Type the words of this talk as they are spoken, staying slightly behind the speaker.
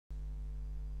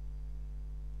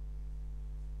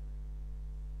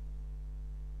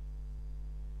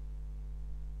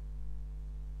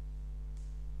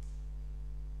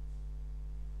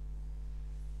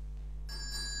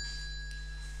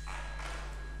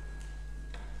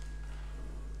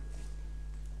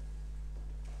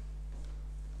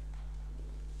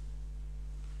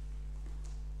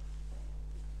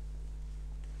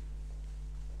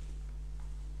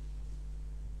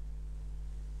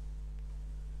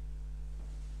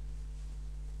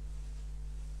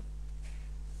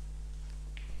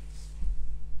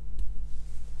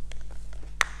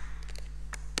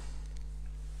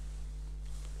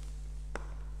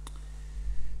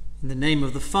In the name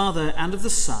of the Father, and of the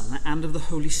Son, and of the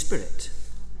Holy Spirit.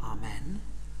 Amen.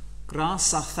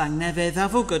 Gras a thangnefedd a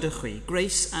fo gyda chi.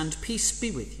 Grace and peace be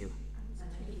with you.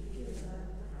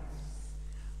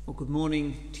 Well, good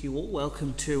morning to you all.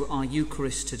 Welcome to our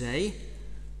Eucharist today.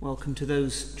 Welcome to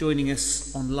those joining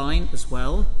us online as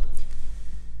well.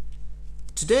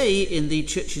 Today in the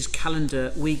Church's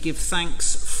calendar we give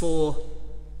thanks for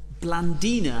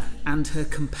Blandina and her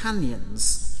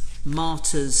companions,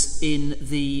 martyrs in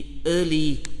the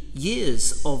early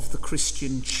years of the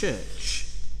Christian Church.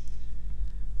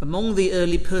 Among the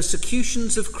early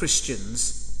persecutions of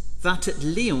Christians, that at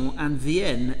Lyon and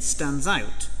Vienne stands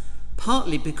out,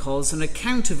 partly because an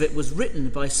account of it was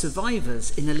written by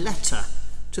survivors in a letter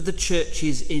to the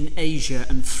churches in Asia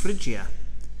and Phrygia.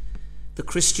 The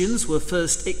Christians were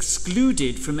first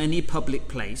excluded from any public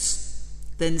place,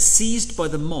 then seized by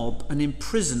the mob and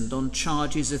imprisoned on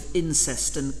charges of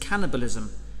incest and cannibalism.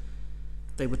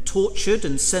 They were tortured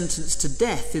and sentenced to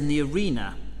death in the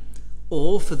arena,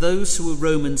 or, for those who were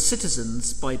Roman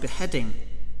citizens, by beheading.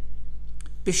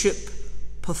 Bishop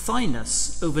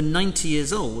Pothinus, over 90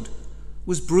 years old,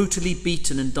 was brutally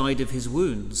beaten and died of his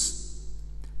wounds.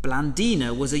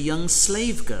 Blandina was a young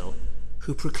slave girl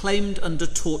who proclaimed under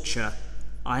torture,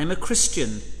 "I am a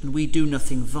Christian and we do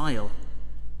nothing vile."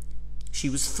 She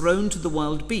was thrown to the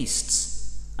wild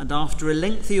beasts, and after a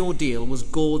lengthy ordeal was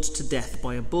gored to death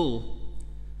by a bull.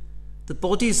 The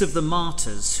bodies of the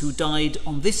martyrs who died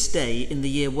on this day in the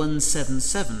year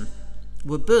 177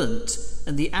 were burnt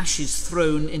and the ashes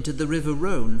thrown into the river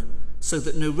Rhone, so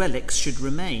that no relics should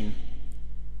remain.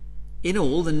 In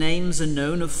all, the names are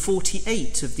known of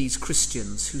 48 of these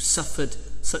Christians who suffered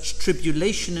such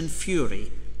tribulation and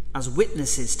fury as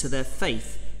witnesses to their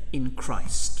faith in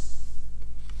Christ.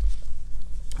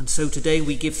 And so today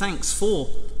we give thanks for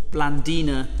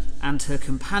Blandina and her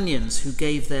companions who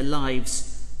gave their lives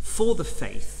for the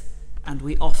faith, and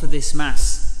we offer this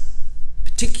Mass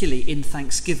particularly in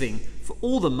thanksgiving for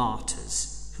all the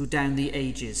martyrs who down the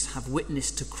ages have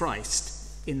witnessed to Christ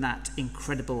in that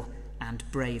incredible and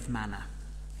brave manner.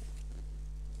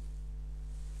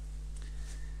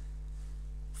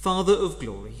 Father of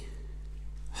glory,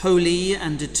 holy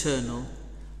and eternal,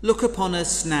 look upon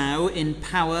us now in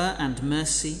power and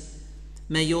mercy.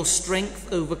 May your strength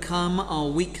overcome our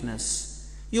weakness,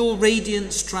 your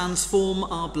radiance transform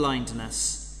our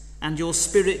blindness, and your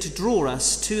Spirit draw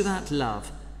us to that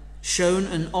love shown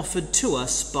and offered to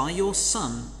us by your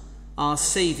Son, our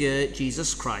Saviour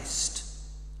Jesus Christ.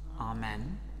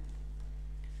 Amen.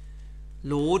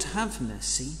 Lord, have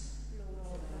mercy.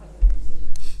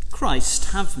 Christ,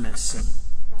 have mercy.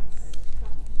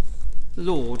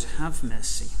 Lord, have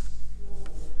mercy.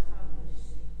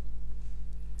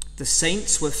 The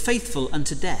saints were faithful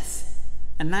unto death,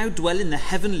 and now dwell in the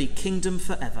heavenly kingdom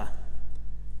forever.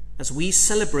 As we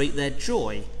celebrate their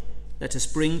joy, let us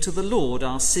bring to the Lord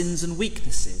our sins and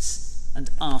weaknesses, and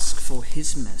ask for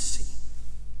his mercy.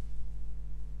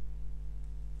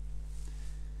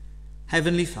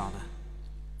 Heavenly Father,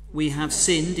 we have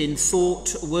sinned in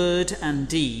thought, word, and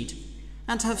deed,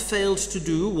 and have failed to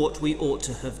do what we ought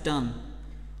to have done.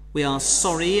 We are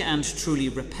sorry and truly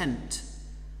repent.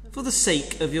 For the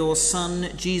sake of your Son,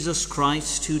 Jesus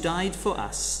Christ, who died for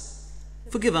us,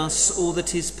 forgive us all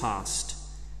that is past,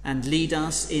 and lead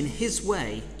us in his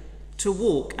way to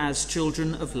walk as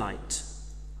children of light.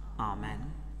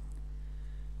 Amen.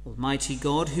 Almighty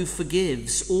God, who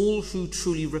forgives all who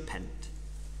truly repent,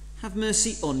 have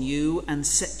mercy on you and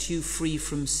set you free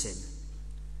from sin,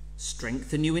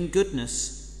 strengthen you in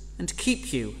goodness, and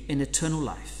keep you in eternal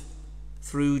life,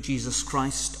 through Jesus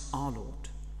Christ our Lord.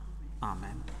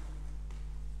 Amen.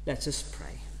 Let us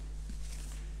pray.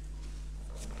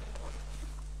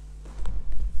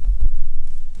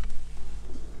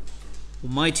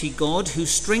 Almighty God, who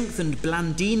strengthened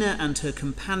Blandina and her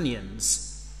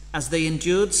companions as they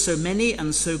endured so many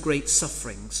and so great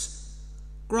sufferings,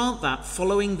 grant that,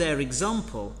 following their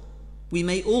example, we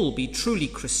may all be truly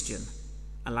Christian,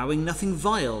 allowing nothing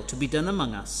vile to be done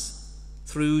among us,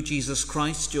 through Jesus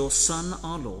Christ, your Son,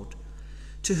 our Lord,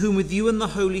 to whom with you and the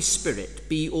Holy Spirit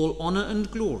be all honour and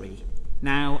glory,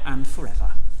 now and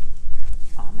forever.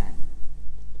 Amen.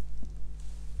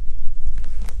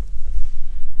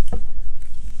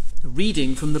 A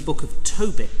reading from the book of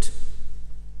Tobit.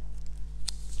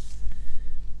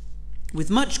 With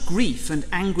much grief and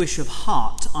anguish of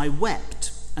heart I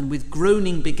wept, and with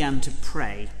groaning began to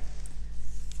pray.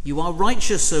 You are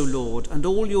righteous, O Lord, and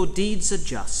all your deeds are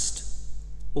just.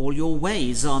 All your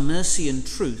ways are mercy and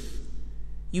truth.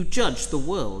 You judge the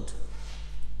world.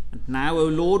 And now, O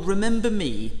Lord, remember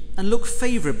me, and look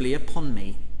favourably upon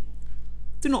me.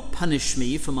 Do not punish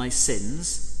me for my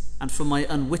sins, and for my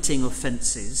unwitting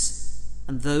offences,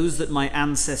 and those that my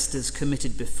ancestors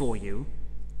committed before you.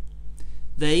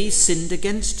 They sinned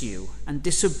against you and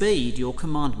disobeyed your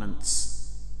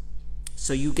commandments.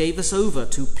 So you gave us over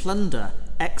to plunder,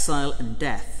 exile, and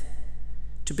death,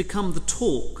 to become the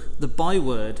talk, the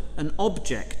byword, an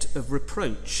object of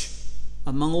reproach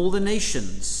among all the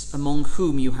nations among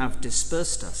whom you have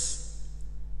dispersed us.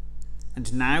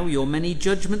 And now your many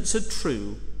judgments are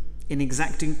true, in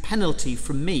exacting penalty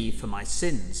from me for my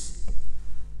sins.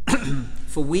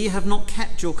 For we have not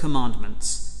kept your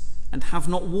commandments, and have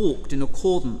not walked in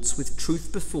accordance with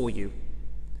truth before you.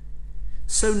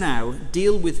 So now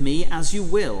deal with me as you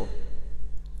will.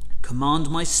 Command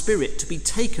my spirit to be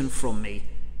taken from me,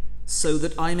 so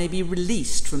that I may be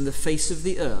released from the face of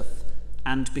the earth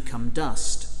and become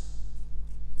dust.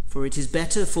 For it is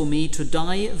better for me to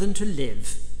die than to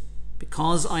live,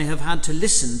 because I have had to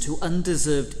listen to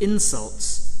undeserved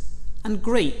insults, and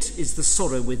great is the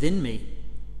sorrow within me.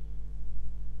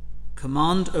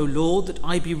 Command, O Lord, that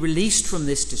I be released from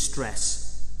this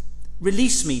distress.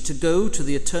 Release me to go to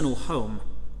the eternal home.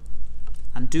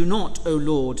 And do not, O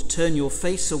Lord, turn your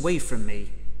face away from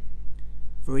me.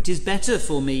 For it is better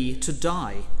for me to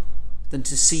die than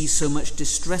to see so much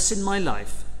distress in my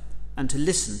life and to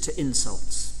listen to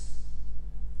insults.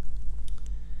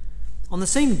 On the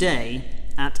same day,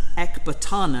 at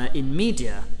Ecbatana in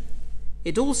Media,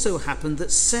 it also happened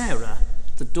that Sarah,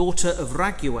 the daughter of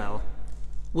Raguel,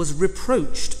 was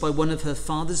reproached by one of her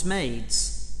father's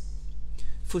maids.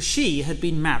 For she had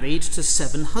been married to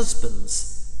 7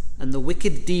 husbands, and the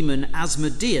wicked demon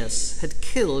Asmodeus had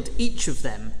killed each of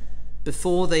them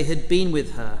before they had been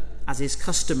with her, as is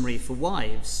customary for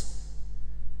wives.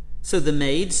 So the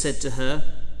maid said to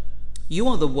her, "You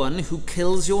are the one who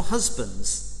kills your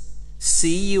husbands.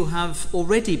 See, you have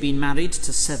already been married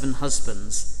to 7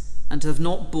 husbands, and have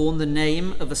not borne the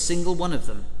name of a single one of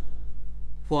them.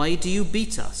 Why do you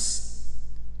beat us?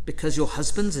 Because your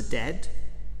husbands are dead?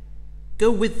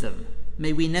 Go with them.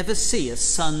 May we never see a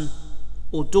son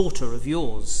or daughter of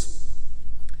yours."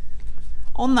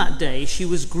 On that day she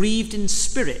was grieved in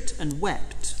spirit and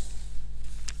wept.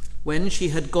 When she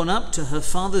had gone up to her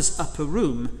father's upper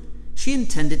room, she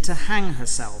intended to hang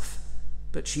herself,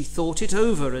 but she thought it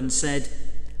over and said,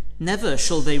 "Never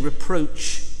shall they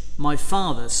reproach my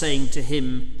father, saying to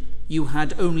him, 'You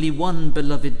had only one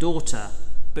beloved daughter,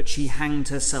 but she hanged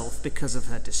herself because of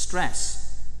her distress.'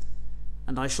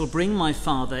 And I shall bring my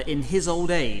father in his old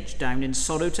age down in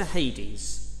sorrow to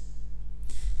Hades.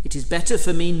 It is better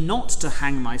for me not to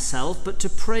hang myself, but to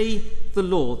pray the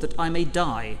Lord that I may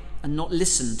die and not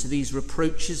listen to these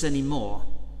reproaches any more."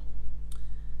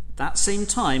 At that same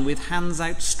time, with hands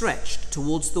outstretched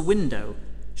towards the window,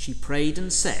 she prayed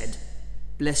and said,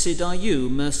 "Blessed are you,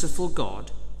 merciful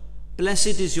God.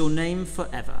 Blessed is your name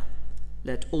forever.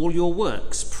 Let all your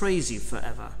works praise you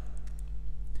forever."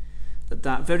 At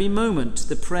that very moment,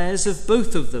 the prayers of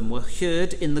both of them were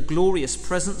heard in the glorious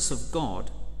presence of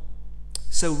God.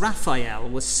 So Raphael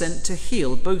was sent to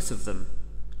heal both of them.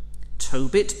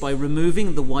 Tobit by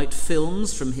removing the white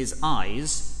films from his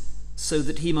eyes, so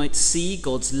that he might see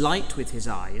God's light with his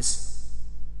eyes,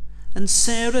 and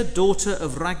Sarah, daughter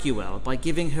of Raguel, by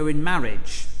giving her in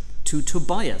marriage to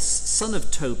Tobias, son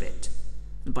of Tobit,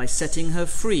 and by setting her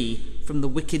free from the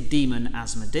wicked demon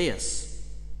Asmodeus.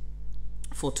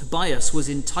 For Tobias was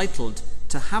entitled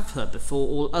to have her before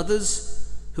all others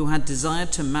who had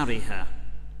desired to marry her.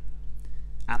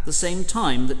 At the same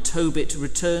time that Tobit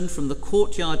returned from the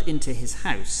courtyard into his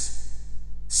house,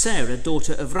 Sarah,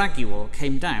 daughter of Raguel,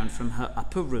 came down from her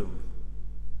upper room.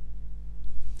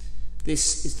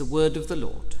 This is the word of the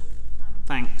Lord.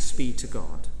 Thanks be to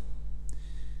God.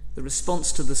 The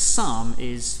response to the psalm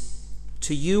is,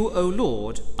 "To you, O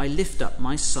Lord, I lift up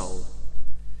my soul.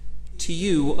 To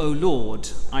you, O Lord,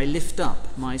 I lift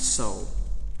up my soul.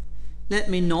 Let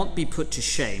me not be put to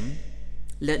shame.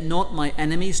 Let not my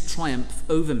enemies triumph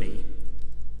over me.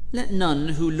 Let none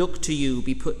who look to you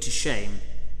be put to shame,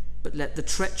 but let the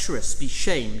treacherous be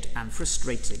shamed and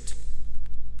frustrated.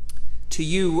 To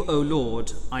you, O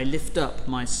Lord, I lift up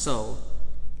my soul.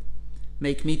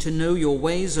 Make me to know your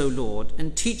ways, O Lord,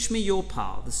 and teach me your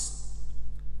paths.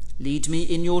 Lead me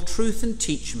in your truth and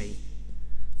teach me,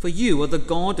 for you are the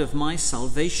God of my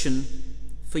salvation.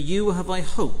 For you have I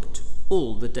hoped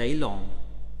all the day long.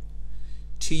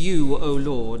 To you, O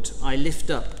Lord, I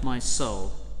lift up my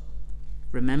soul.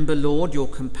 Remember, Lord, your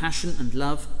compassion and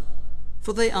love,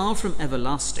 for they are from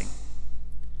everlasting.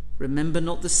 Remember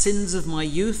not the sins of my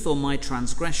youth or my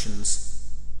transgressions,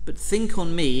 but think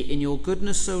on me in your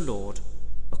goodness, O Lord,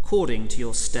 according to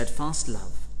your steadfast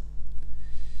love.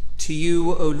 To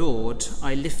you, O Lord,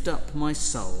 I lift up my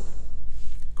soul.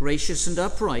 Gracious and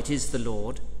upright is the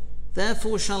Lord,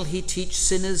 therefore shall he teach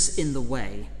sinners in the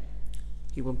way.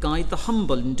 He will guide the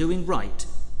humble in doing right,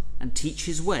 and teach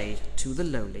his way to the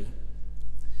lowly.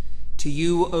 To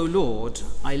you, O Lord,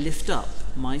 I lift up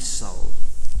my soul.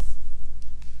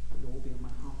 Lord, be on my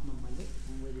heart and on my lips,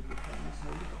 and where they proclaim this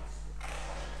holy gospel.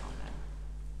 Amen.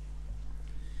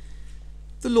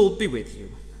 The Lord be with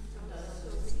you.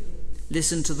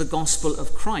 Listen to the gospel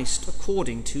of Christ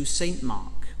according to St.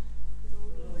 Mark.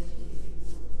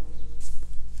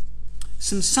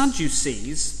 Some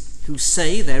Sadducees, who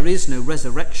say there is no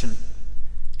resurrection,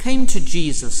 came to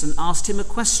Jesus and asked him a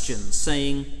question,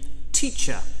 saying,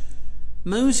 Teacher,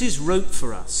 Moses wrote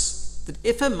for us that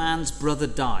if a man's brother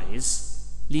dies,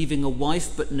 leaving a wife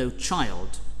but no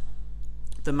child,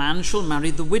 the man shall marry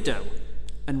the widow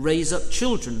and raise up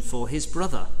children for his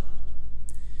brother.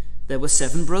 There were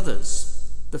 7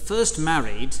 brothers. The first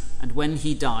married, and when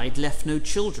he died, left no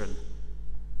children.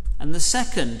 And the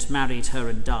second married her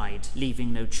and died,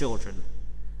 leaving no children.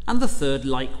 And the third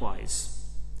likewise.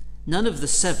 None of the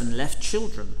 7 left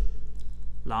children.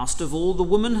 Last of all, the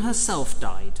woman herself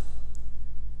died.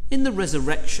 In the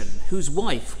resurrection, whose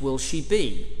wife will she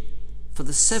be? For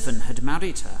the 7 had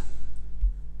married her.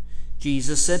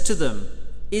 Jesus said to them,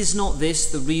 Is not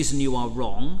this the reason you are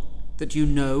wrong, that you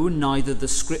know neither the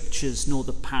Scriptures nor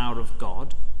the power of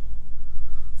God?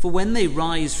 For when they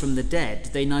rise from the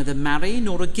dead, they neither marry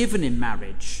nor are given in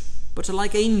marriage, but are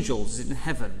like angels in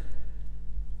heaven.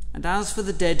 And as for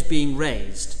the dead being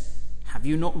raised, have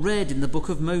you not read in the book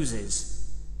of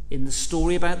Moses, in the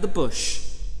story about the bush,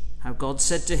 how God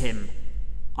said to him,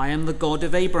 I am the God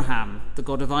of Abraham, the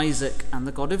God of Isaac, and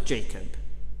the God of Jacob.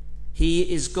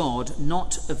 He is God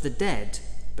not of the dead,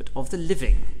 but of the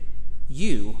living.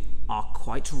 You are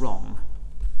quite wrong.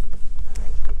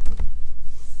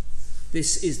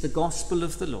 This is the gospel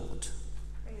of the Lord.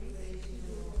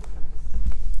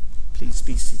 Please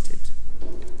be seated.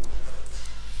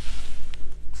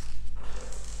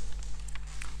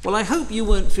 Well, I hope you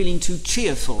weren't feeling too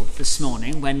cheerful this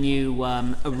morning when you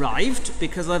arrived,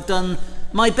 because I've done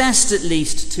my best at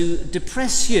least to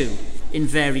depress you in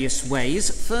various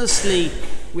ways. Firstly,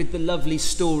 with the lovely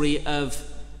story of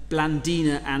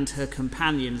Blandina and her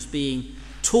companions being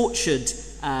tortured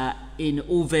in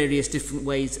all various different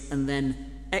ways and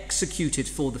then executed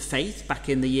for the faith back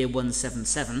in the year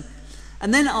 177.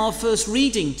 And then our first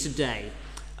reading today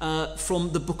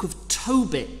from the book of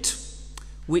Tobit,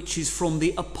 which is from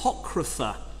the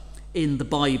Apocrypha in the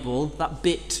Bible, that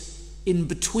bit in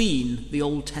between the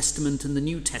Old Testament and the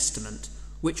New Testament,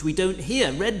 which we don't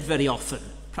hear read very often.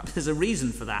 Perhaps there's a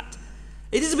reason for that.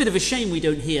 It is a bit of a shame we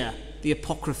don't hear the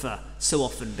Apocrypha so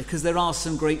often, because there are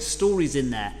some great stories in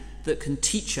there that can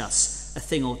teach us a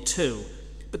thing or two.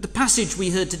 But the passage we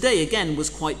heard today, again,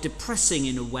 was quite depressing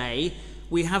in a way.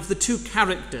 We have the 2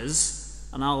 characters,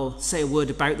 and I'll say a word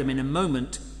about them in a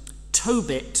moment,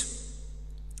 Tobit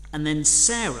and then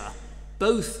Sarah,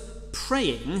 both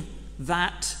praying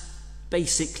that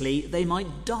basically they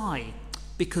might die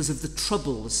because of the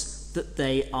troubles that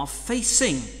they are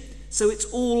facing. So it's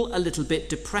all a little bit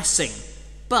depressing,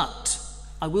 but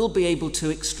I will be able to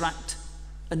extract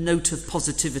a note of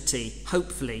positivity,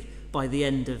 hopefully, by the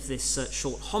end of this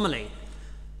short homily.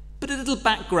 But a little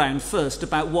background first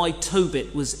about why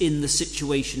Tobit was in the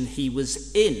situation he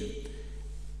was in.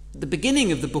 At the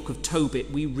beginning of the book of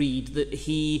Tobit, we read that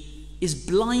he is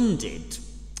blinded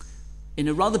in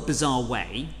a rather bizarre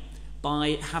way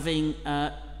by having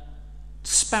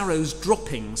sparrows'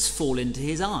 droppings fall into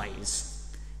his eyes.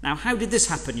 Now, how did this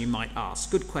happen, you might ask?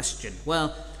 Good question.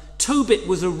 Well, Tobit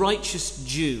was a righteous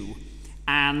Jew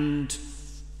and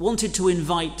wanted to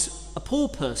invite a poor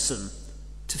person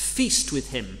to feast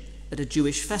with him at a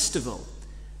Jewish festival,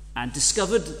 and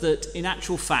discovered that, in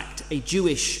actual fact, a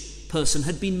Jewish person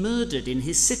had been murdered in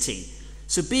his city.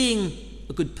 So being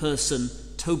a good person,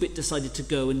 Tobit decided to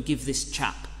go and give this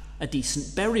chap a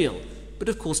decent burial. But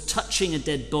of course, touching a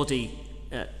dead body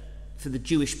for the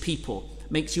Jewish people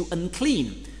makes you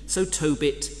unclean. So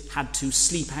Tobit had to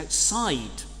sleep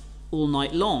outside all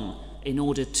night long in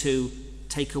order to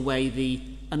take away the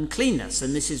uncleanness.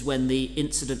 And this is when the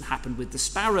incident happened with the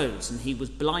sparrows, and he was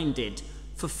blinded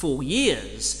for 4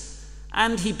 years.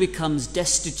 And he becomes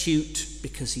destitute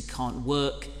because he can't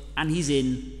work, and he's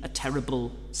in a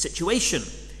terrible situation.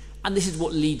 And this is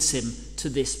what leads him to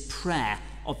this prayer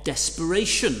of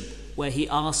desperation, where he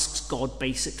asks God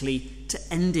basically to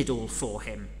end it all for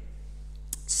him.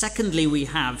 Secondly, we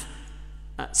have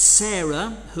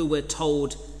Sarah, who we're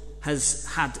told has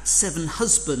had 7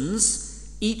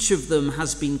 husbands. Each of them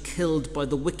has been killed by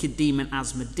the wicked demon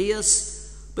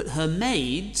Asmodeus, but her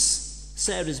maids,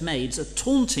 Sarah's maids, are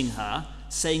taunting her,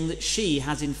 saying that she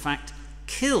has in fact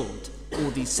killed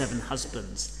all these 7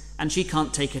 husbands, and she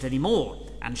can't take it anymore,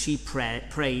 and she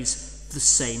prays the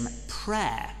same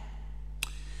prayer.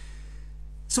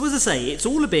 So as I say, it's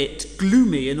all a bit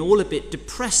gloomy and all a bit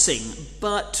depressing,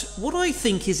 but what I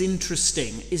think is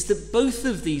interesting is that both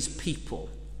of these people,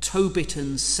 Tobit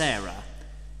and Sarah,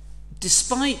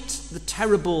 despite the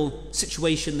terrible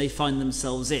situation they find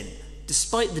themselves in,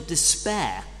 despite the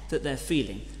despair that they're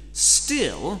feeling,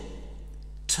 still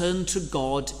turn to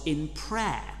God in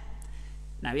prayer.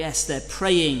 Now, yes, they're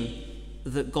praying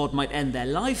that God might end their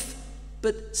life,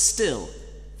 but still,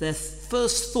 their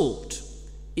first thought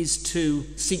is to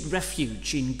seek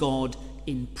refuge in God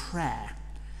in prayer.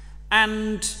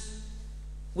 And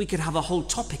we could have a whole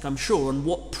topic, I'm sure, on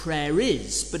what prayer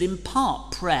is, but in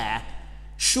part, prayer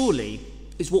surely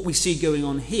is what we see going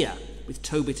on here with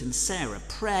Tobit and Sarah.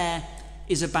 Prayer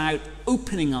is about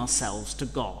opening ourselves to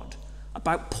God,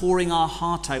 about pouring our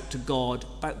heart out to God,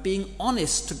 about being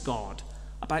honest to God,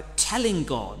 about telling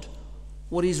God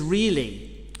what is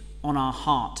really on our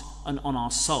heart and on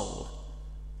our soul.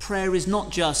 Prayer is not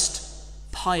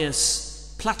just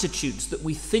pious platitudes that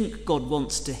we think God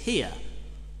wants to hear.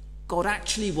 God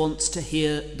actually wants to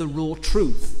hear the raw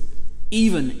truth,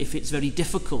 even if it's very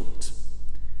difficult.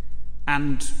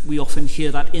 And we often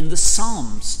hear that in the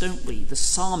Psalms, don't we? The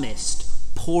psalmist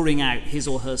pouring out his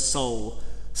or her soul,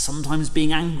 sometimes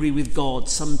being angry with God,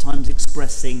 sometimes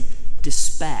expressing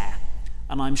despair.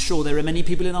 And I'm sure there are many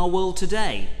people in our world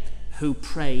today who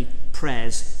pray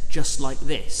prayers just like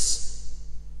this.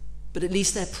 But at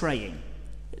least they're praying.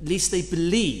 At least they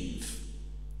believe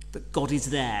that God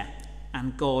is there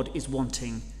and God is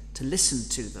wanting to listen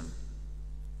to them.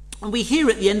 And we hear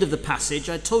at the end of the passage,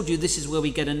 I told you this is where we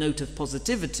get a note of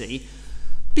positivity,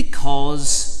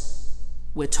 because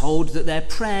we're told that their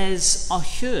prayers are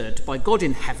heard by God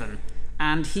in heaven,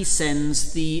 and he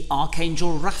sends the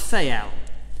archangel Raphael,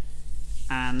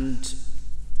 and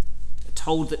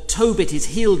told that Tobit is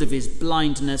healed of his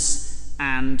blindness,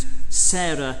 and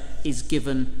Sarah is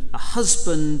given a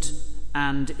husband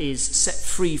and is set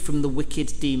free from the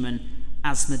wicked demon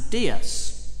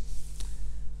Asmodeus.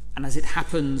 And as it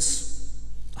happens,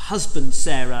 the husband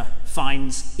Sarah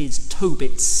finds is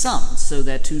Tobit's son, so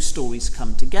their 2 stories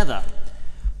come together.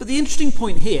 But the interesting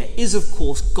point here is, of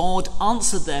course, God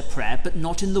answered their prayer, but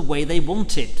not in the way they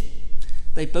wanted.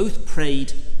 They both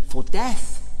prayed for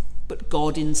death, but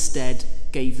God instead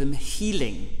gave them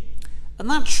healing. And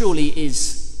that surely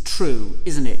is true,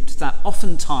 isn't it? That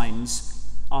oftentimes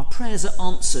our prayers are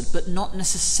answered, but not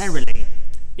necessarily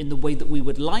in the way that we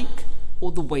would like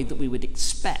or the way that we would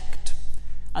expect.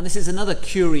 And this is another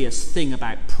curious thing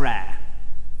about prayer.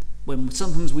 When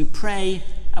sometimes we pray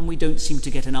and we don't seem to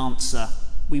get an answer,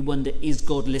 we wonder, is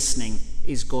God listening?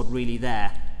 Is God really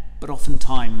there? But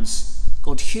oftentimes,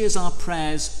 God hears our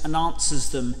prayers and answers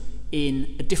them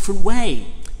in a different way,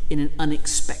 in an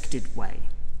unexpected way.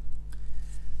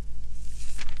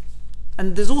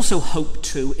 And there's also hope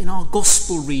too in our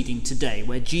gospel reading today,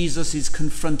 where Jesus is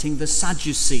confronting the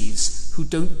Sadducees who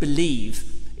don't believe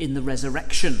in the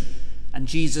resurrection. And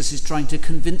Jesus is trying to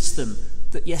convince them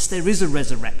that yes, there is a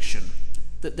resurrection,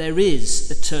 that there is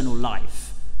eternal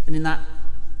life. And in that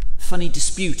funny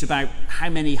dispute about how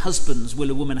many husbands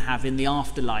will a woman have in the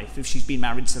afterlife if she's been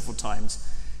married several times,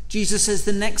 Jesus says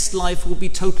the next life will be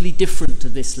totally different to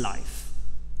this life,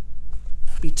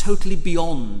 be totally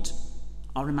beyond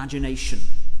our imagination,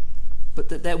 but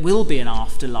that there will be an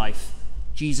afterlife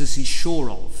Jesus is sure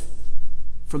of,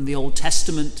 from the Old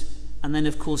Testament, and then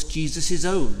of course Jesus'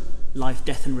 own life,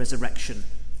 death and resurrection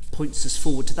points us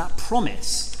forward to that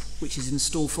promise which is in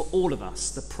store for all of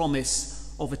us, the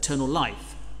promise of eternal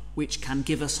life, which can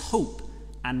give us hope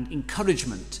and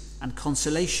encouragement and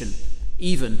consolation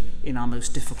even in our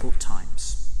most difficult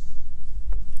times.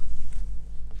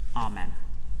 Amen.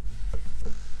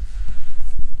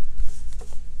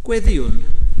 Gweddiwn,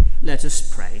 let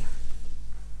us pray.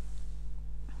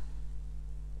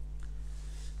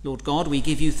 Lord God, we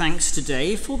give you thanks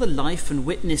today for the life and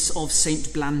witness of Saint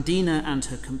Blandina and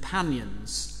her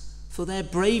companions, for their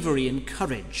bravery and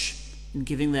courage in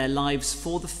giving their lives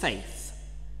for the faith.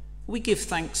 We give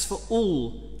thanks for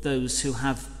all those who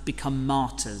have become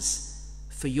martyrs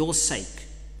for your sake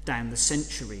down the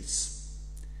centuries.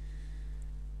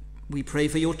 We pray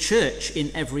for your church in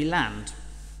every land,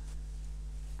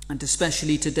 and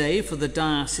especially today for the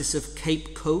Diocese of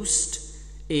Cape Coast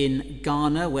in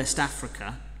Ghana, West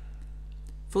Africa,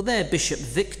 for their Bishop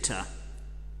Victor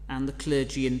and the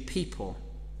clergy and people.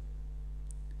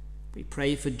 We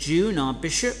pray for June, our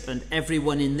bishop, and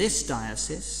everyone in this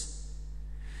diocese,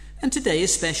 And today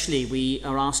especially we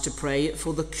are asked to pray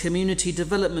for the Community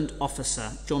Development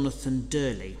Officer, Jonathan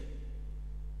Durley.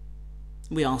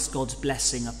 We ask God's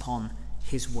blessing upon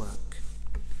his work.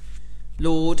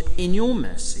 Lord, in your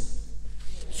mercy,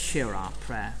 hear our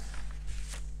prayer.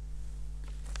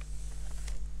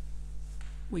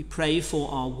 We pray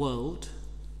for our world,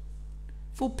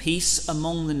 for peace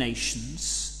among the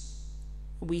nations.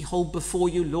 We hold before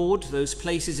you, Lord, those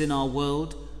places in our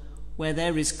world where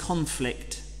there is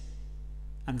conflict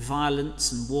and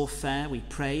violence and warfare. We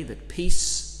pray that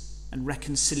peace and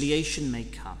reconciliation may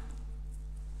come.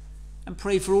 And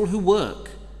pray for all who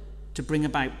work to bring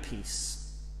about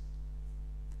peace.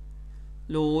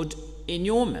 Lord, in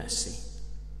your mercy,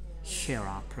 hear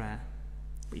our prayer.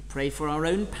 We pray for our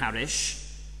own parish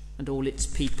and all its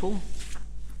people.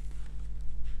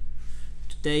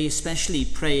 Today especially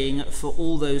praying for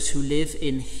all those who live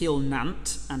in Hil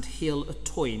Nant and Hil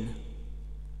Atoin.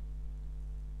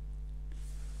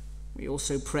 We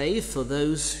also pray for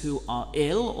those who are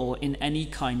ill or in any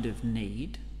kind of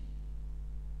need.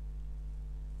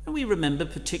 And we remember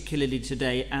particularly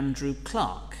today Andrew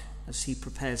Clark as he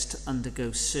prepares to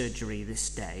undergo surgery this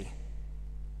day.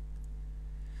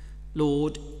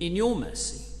 Lord, in your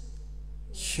mercy,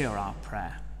 hear our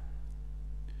prayer.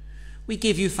 We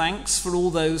give you thanks for all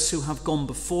those who have gone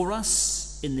before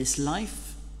us in this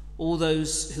life, all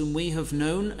those whom we have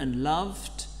known and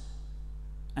loved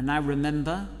and now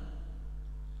remember.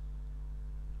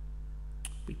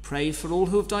 We pray for all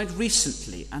who have died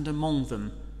recently, and among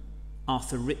them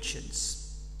Arthur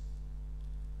Richards.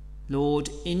 Lord,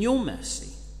 in your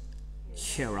mercy,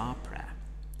 hear our prayer.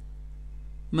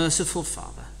 Merciful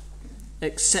Father,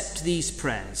 accept these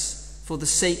prayers for the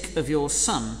sake of your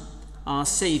Son, our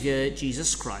Saviour,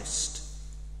 Jesus Christ.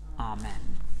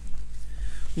 Amen.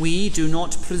 We do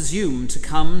not presume to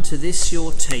come to this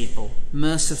your table,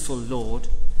 merciful Lord,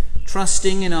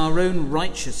 trusting in our own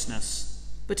righteousness,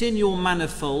 but in your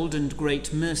manifold and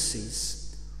great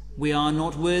mercies. We are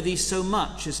not worthy so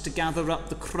much as to gather up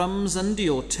the crumbs under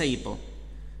your table,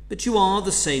 but you are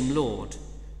the same Lord,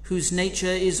 whose nature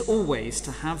is always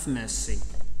to have mercy.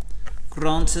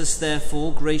 Grant us,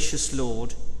 therefore, gracious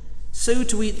Lord, so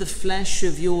to eat the flesh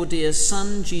of your dear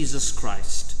Son, Jesus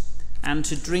Christ, and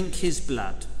to drink his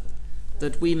blood,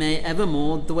 that we may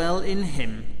evermore dwell in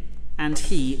him, and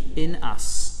he in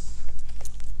us.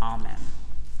 Amen.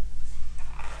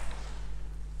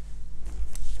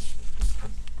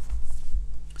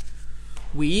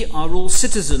 We are all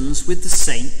citizens with the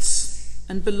saints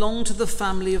and belong to the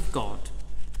family of God,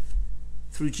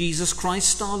 through Jesus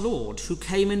Christ our Lord, who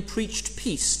came and preached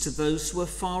peace to those who are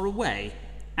far away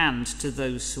and to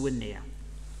those who are near.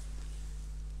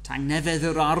 Tangnefedd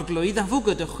yr arglwydd a fw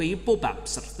gyda chi bob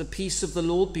amser. The peace of the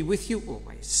Lord be with you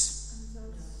always.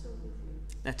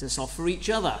 Let us offer each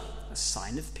other a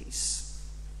sign of peace.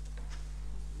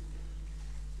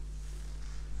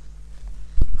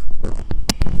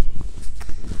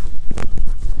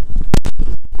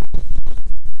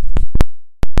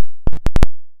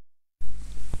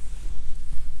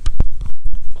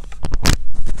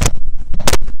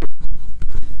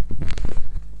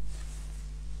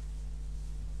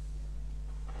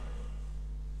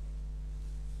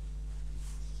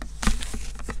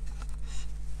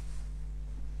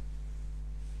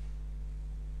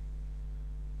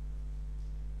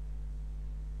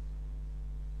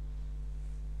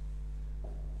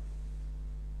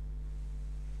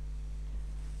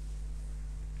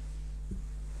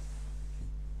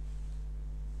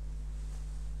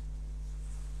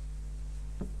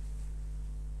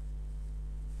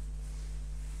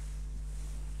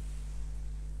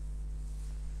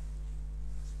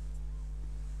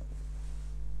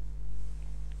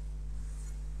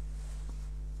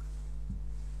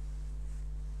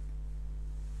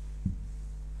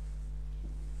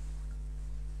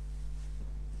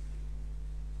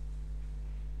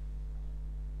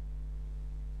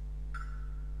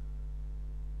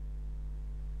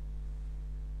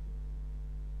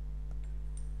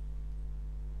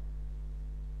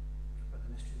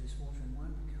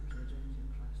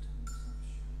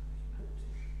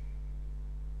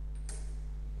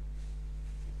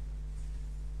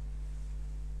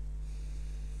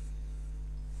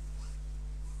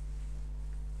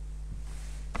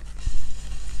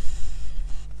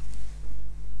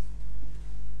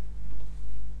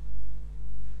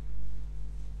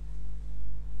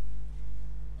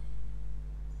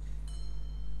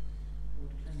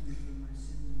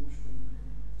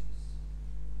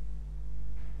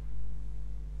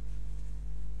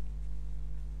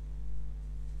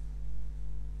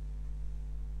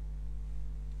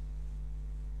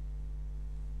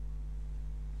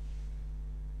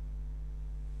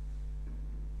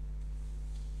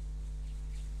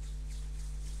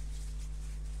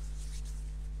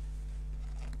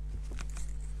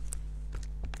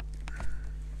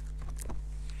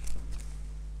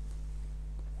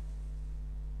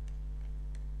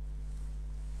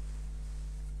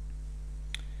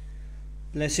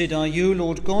 Blessed are you,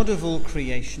 Lord God of all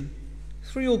creation.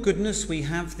 Through your goodness we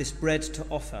have this bread to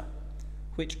offer,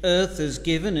 which earth has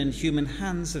given and human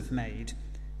hands have made.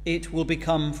 It will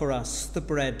become for us the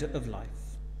bread of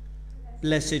life.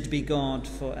 Blessed be God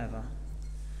forever.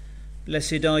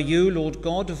 Blessed are you, Lord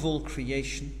God of all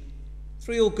creation.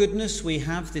 Through your goodness we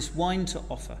have this wine to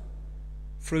offer,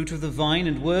 fruit of the vine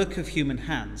and work of human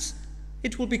hands.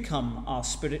 It will become our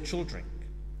spiritual drink.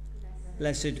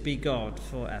 Blessed be God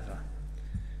forever.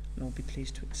 Lord, be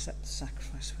pleased to accept the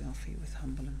sacrifice we offer you with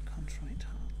humble and contrite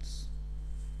hearts.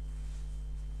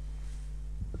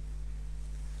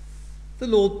 The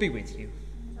Lord be with you.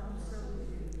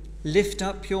 Lift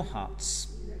up your hearts.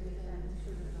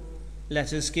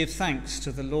 Let us give thanks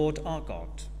to the Lord our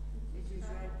God.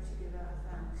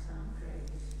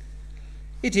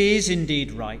 It is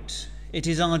indeed right. It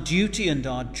is our duty and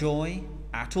our joy,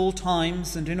 at all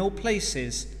times and in all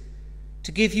places,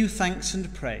 to give you thanks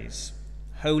and praise,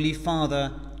 Holy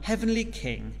Father, Heavenly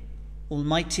King,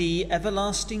 Almighty,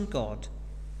 everlasting God,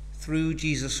 through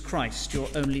Jesus Christ, your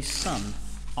only Son,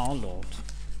 our Lord.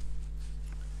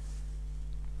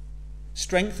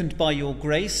 Strengthened by your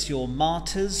grace, your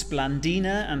martyrs,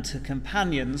 Blandina and her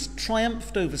companions,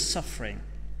 triumphed over suffering,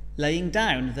 laying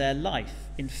down their life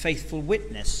in faithful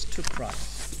witness to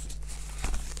Christ.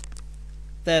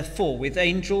 Therefore, with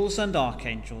angels and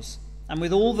archangels, and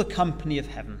with all the company of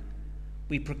heaven,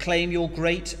 we proclaim your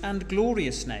great and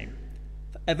glorious name,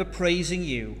 forever praising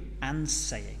you and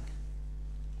saying,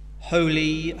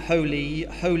 Holy, holy,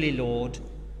 holy Lord,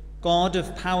 God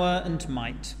of power and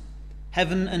might,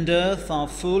 heaven and earth are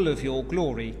full of your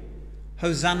glory.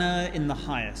 Hosanna in the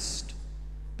highest.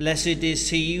 Blessed is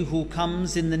he who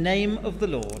comes in the name of the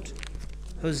Lord.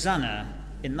 Hosanna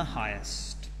in the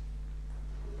highest.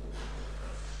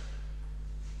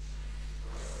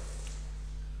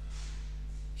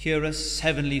 Hear us,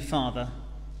 Heavenly Father,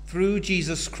 through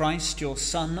Jesus Christ, your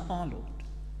Son, our Lord.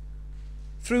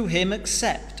 Through him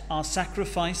accept our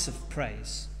sacrifice of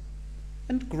praise,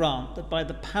 and grant that by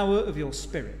the power of your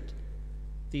Spirit,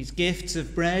 these gifts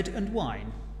of bread and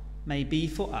wine may be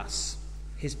for us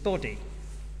his body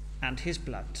and his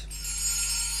blood.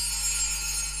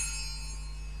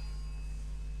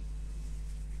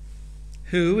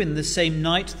 Who, in the same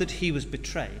night that he was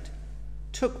betrayed,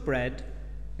 took bread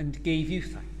and gave you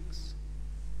thanks.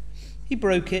 He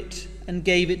broke it and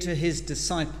gave it to his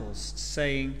disciples,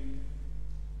 saying,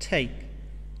 Take,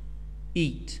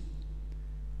 eat.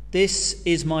 This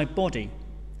is my body,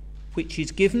 which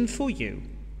is given for you.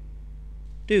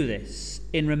 Do this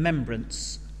in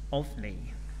remembrance of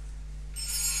me.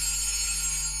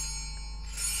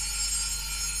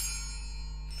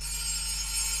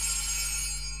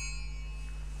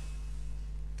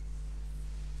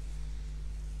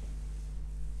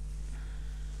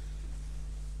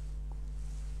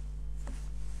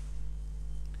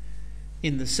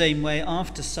 In the same way,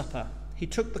 after supper, he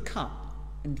took the cup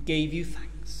and gave you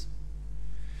thanks.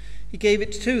 He gave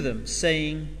it to them,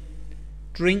 saying,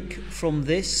 Drink from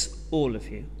this, all of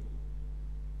you,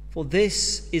 for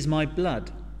this is my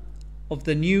blood of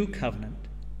the new covenant,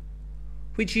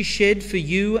 which is shed for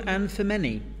you and for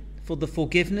many for the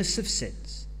forgiveness of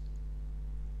sins.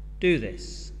 Do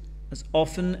this as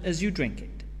often as you drink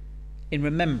it, in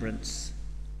remembrance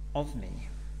of me.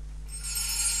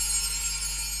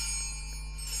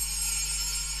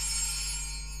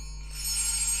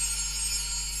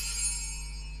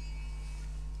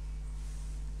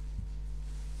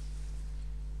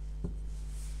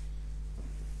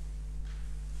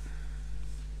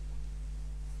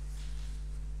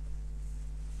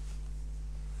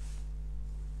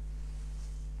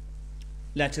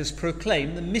 Let us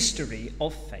proclaim the mystery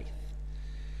of faith.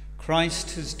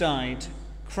 Christ has died.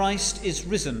 Christ is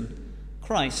risen.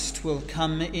 Christ will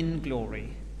come in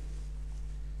glory.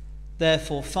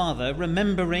 Therefore, Father,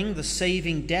 remembering the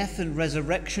saving death and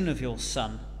resurrection of your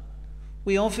Son,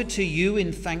 we offer to you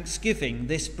in thanksgiving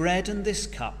this bread and this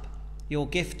cup, your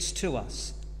gifts to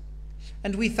us.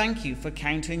 And we thank you for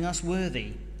counting us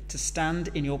worthy to stand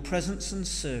in your presence and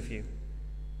serve you.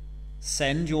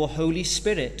 Send your Holy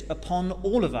Spirit upon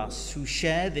all of us who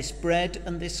share this bread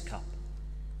and this cup.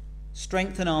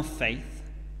 Strengthen our faith,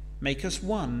 make us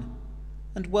one,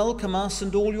 and welcome us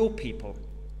and all your people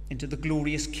into the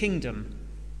glorious kingdom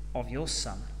of your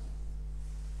Son.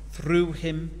 Through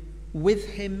him,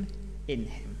 with him, in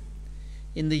him,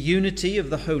 in the unity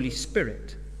of the Holy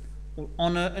Spirit, all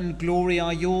honour and glory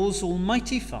are yours,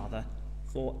 Almighty Father,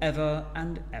 for ever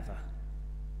and ever.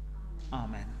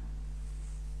 Amen.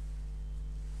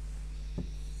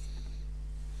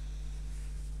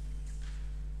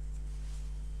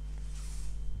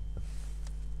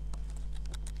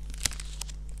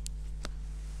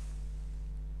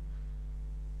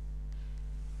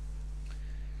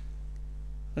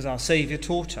 As our Saviour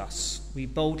taught us, we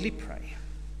boldly pray.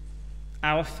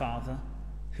 Our Father,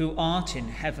 who art in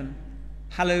heaven,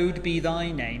 hallowed be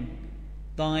thy name.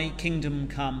 Thy kingdom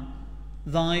come,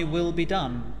 thy will be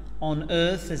done, on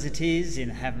earth as it is in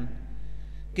heaven.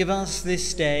 Give us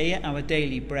this day our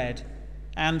daily bread,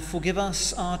 and forgive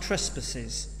us our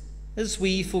trespasses, as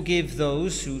we forgive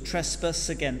those who trespass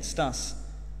against us.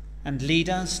 And lead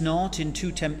us not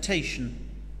into temptation,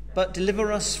 but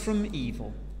deliver us from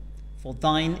evil. For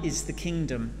thine is the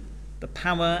kingdom, the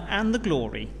power and the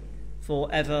glory, for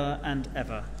ever and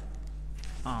ever.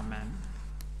 Amen.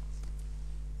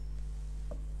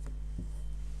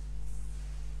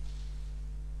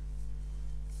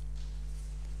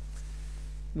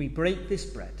 We break this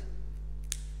bread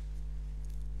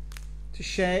to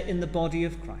share in the body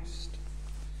of Christ.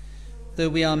 Though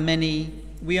we are many,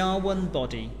 we are one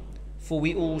body, for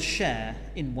we all share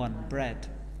in one bread.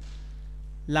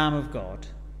 Lamb of God,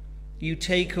 you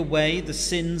take away the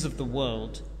sins of the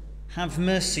world. Have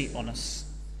mercy on us.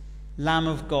 Lamb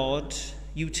of God,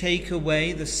 you take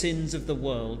away the sins of the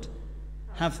world.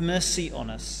 Have mercy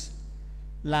on us.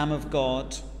 Lamb of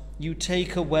God, you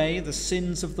take away the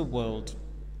sins of the world.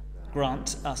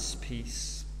 Grant us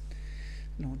peace.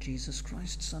 Lord Jesus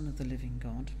Christ, Son of the living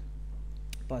God,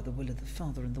 by the will of the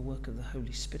Father and the work of the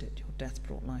Holy Spirit, your death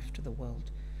brought life to the world.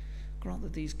 Grant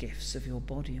that these gifts of your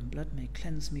body and blood may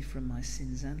cleanse me from my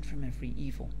sins and from every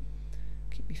evil.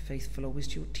 Keep me faithful always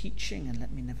to your teaching, and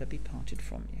let me never be parted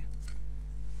from you.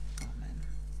 Amen.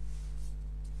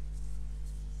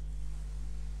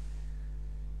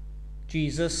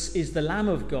 Jesus is the Lamb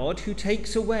of God who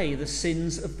takes away the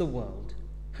sins of the world.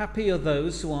 Happy are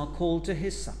those who are called to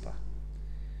his supper.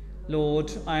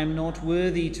 Lord, I am not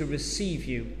worthy to receive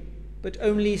you, but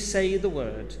only say the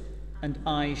word, and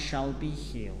I shall be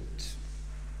healed.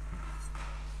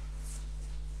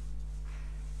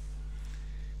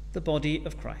 The body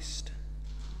of Christ.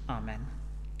 Amen.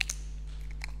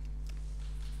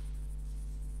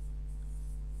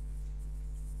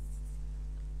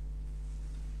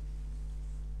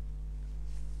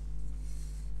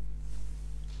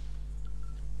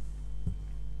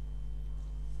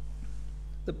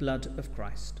 The blood of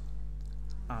Christ.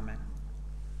 Amen.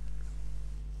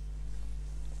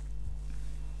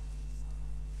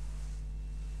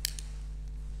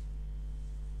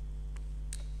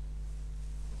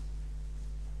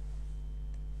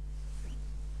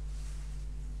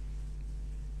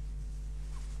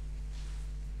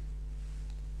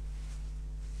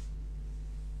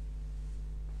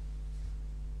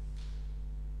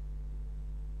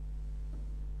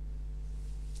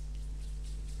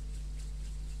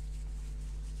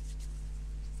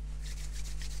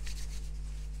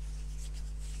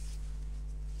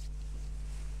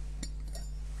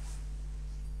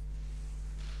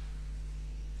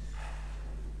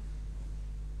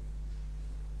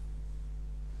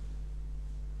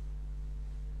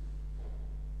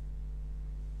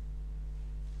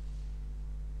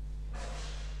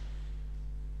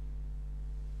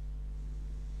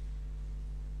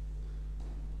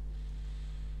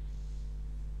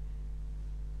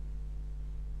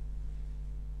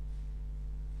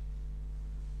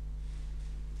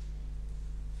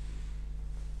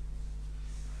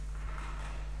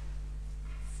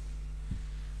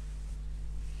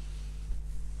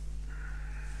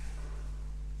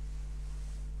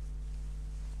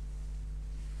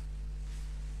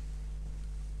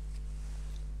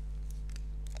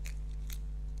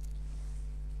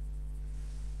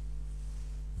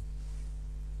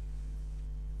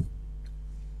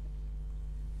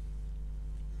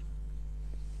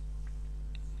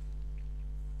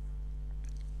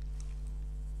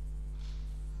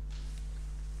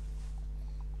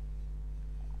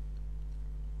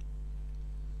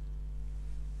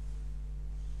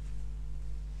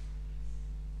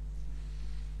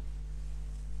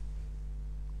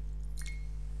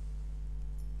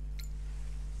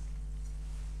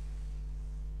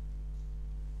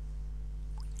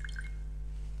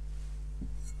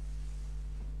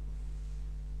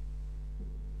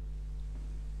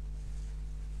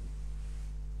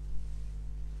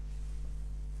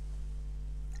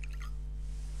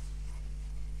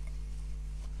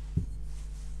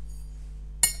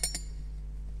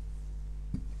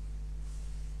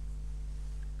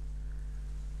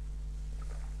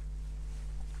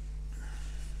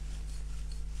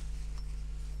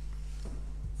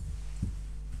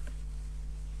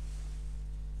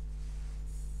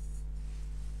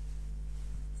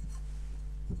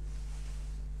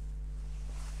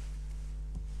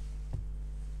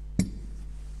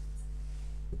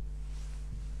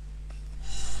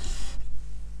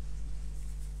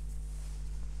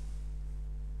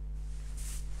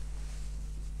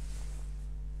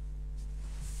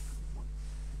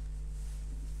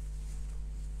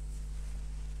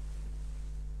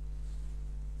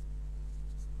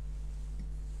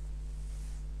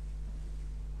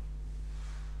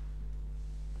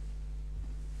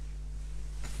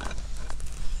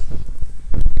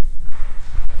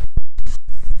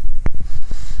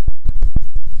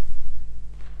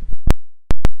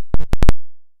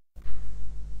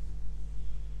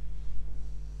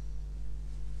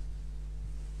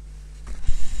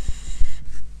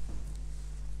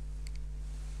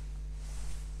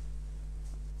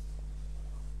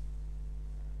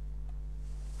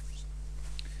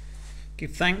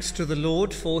 Give thanks to the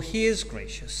Lord, for he is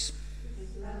gracious.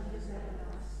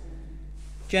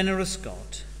 Generous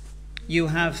God, you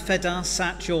have fed us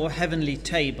at your heavenly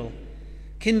table.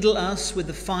 Kindle us with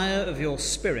the fire of your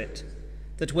Spirit,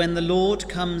 that when the Lord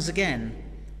comes again,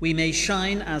 we may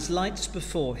shine as lights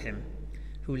before him,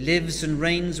 who lives and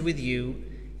reigns with you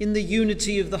in the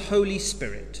unity of the Holy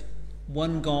Spirit,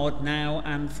 one God, now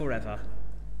and forever.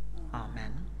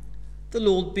 Amen. The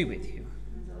Lord be with you.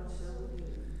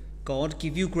 God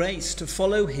give you grace to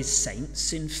follow his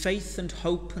saints in faith and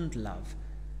hope and love,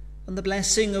 and the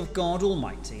blessing of God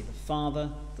Almighty, the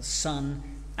Father, the Son,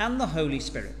 and the Holy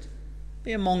Spirit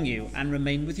be among you and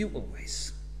remain with you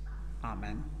always.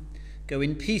 Amen. Go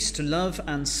in peace to love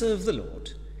and serve the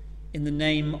Lord. In the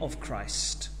name of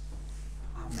Christ.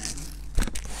 Amen.